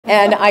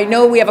And I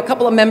know we have a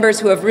couple of members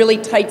who have really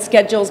tight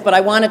schedules, but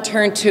I want to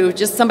turn to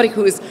just somebody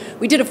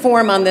we did a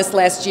forum on this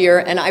last year,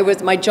 and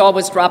my jaw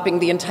was dropping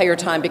the entire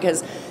time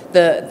because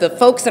the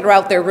folks that are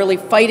out there really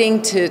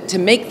fighting to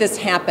make this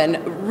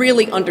happen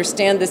really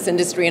understand this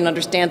industry and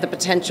understand the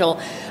potential.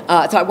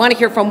 So I want to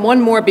hear from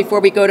one more before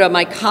we go to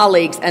my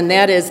colleagues, and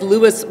that is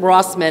Louis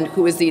Rossmann,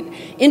 who is the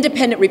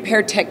independent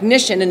repair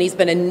technician, and he's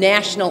been a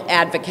national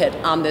advocate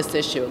on this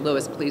issue.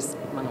 Louis, please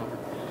come on over.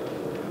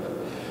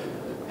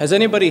 Has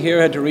anybody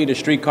here had to read A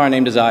Streetcar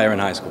Named Desire in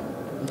high school?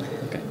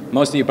 Okay.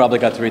 Most of you probably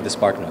got to read the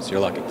Spark Notes. You're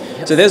lucky.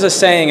 Yep. So there's a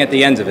saying at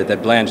the end of it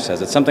that Blanche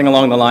says. It's something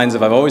along the lines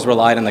of, I've always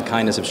relied on the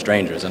kindness of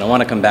strangers, and I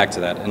want to come back to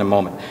that in a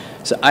moment.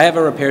 So I have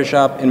a repair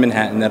shop in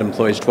Manhattan that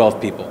employs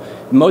 12 people.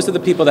 Most of the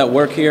people that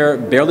work here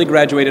barely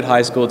graduated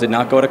high school, did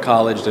not go to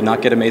college, did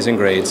not get amazing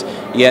grades,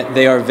 yet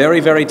they are very,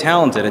 very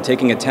talented at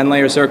taking a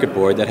 10-layer circuit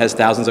board that has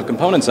thousands of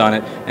components on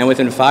it, and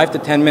within 5 to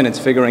 10 minutes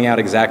figuring out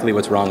exactly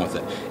what's wrong with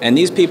it. And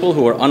these people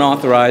who are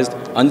unauthorized,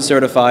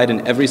 uncertified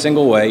in every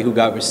single way, who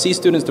got C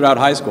students throughout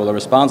high school, are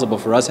responsible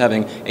for us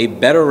having a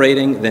better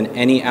rating than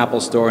any Apple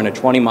store in a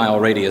 20-mile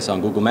radius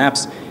on Google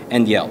Maps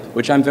and Yelp,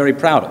 which I'm very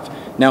proud of.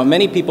 Now,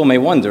 many people may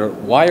wonder,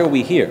 why are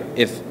we here?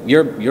 If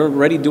you're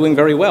already doing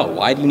very well,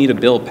 why do you need a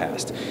bill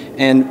passed?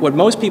 And what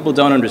most people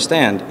don't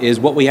understand is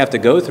what we have to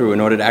go through in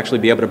order to actually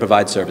be able to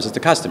provide services to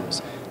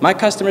customers. My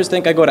customers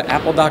think I go to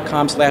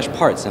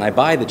apple.com/parts and I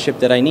buy the chip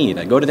that I need.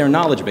 I go to their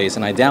knowledge base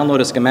and I download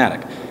a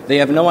schematic. They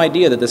have no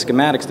idea that the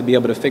schematics to be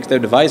able to fix their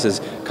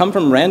devices come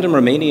from random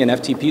Romanian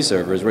FTP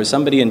servers where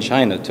somebody in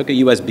China took a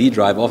USB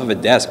drive off of a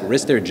desk,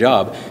 risked their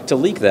job to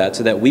leak that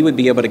so that we would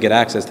be able to get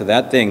access to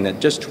that thing that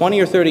just 20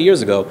 or 30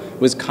 years ago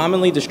was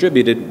commonly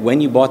distributed when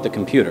you bought the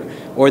computer.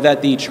 Or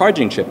that the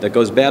charging chip that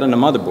goes bad on a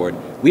motherboard,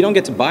 we don't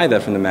get to buy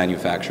that from the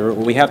manufacturer.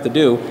 What we have to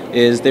do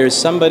is there's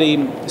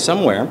somebody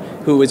somewhere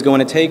who is going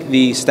to take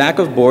the stack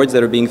of boards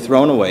that are being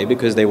thrown away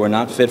because they were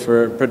not fit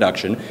for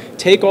production,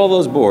 take all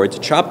those boards,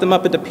 chop them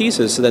up into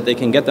pieces so that they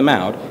can get them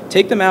out,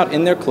 take them out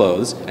in their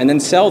clothes, and then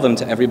sell them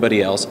to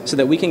everybody else so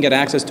that we can get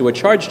access to a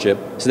charge chip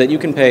so that you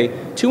can pay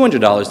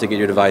 $200 to get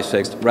your device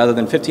fixed rather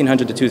than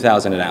 $1,500 to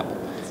 $2,000 at Apple.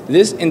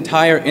 This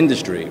entire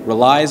industry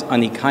relies on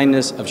the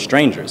kindness of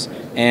strangers,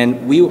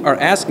 and we are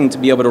asking to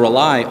be able to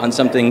rely on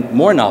something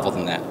more novel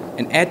than that,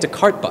 an add to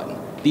cart button.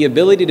 The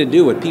ability to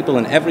do what people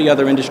in every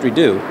other industry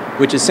do,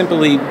 which is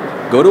simply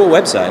go to a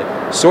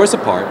website, source a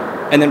part,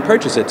 and then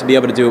purchase it to be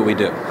able to do what we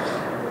do.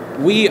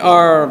 We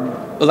are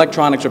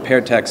electronics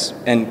repair techs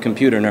and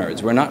computer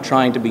nerds. We're not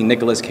trying to be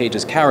Nicolas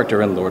Cage's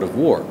character in Lord of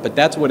War, but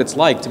that's what it's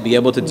like to be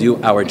able to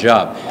do our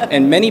job.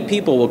 And many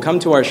people will come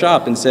to our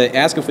shop and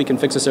ask if we can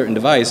fix a certain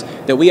device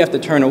that we have to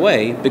turn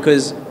away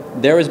because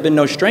there has been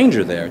no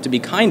stranger there to be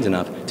kind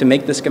enough to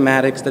make the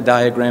schematics, the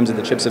diagrams, and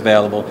the chips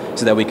available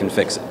so that we can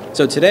fix it.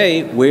 So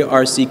today, we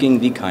are seeking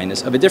the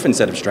kindness of a different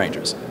set of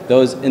strangers,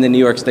 those in the New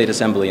York State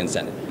Assembly and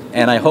Senate.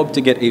 And I hope to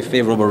get a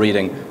favorable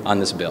reading on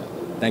this bill.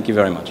 Thank you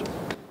very much.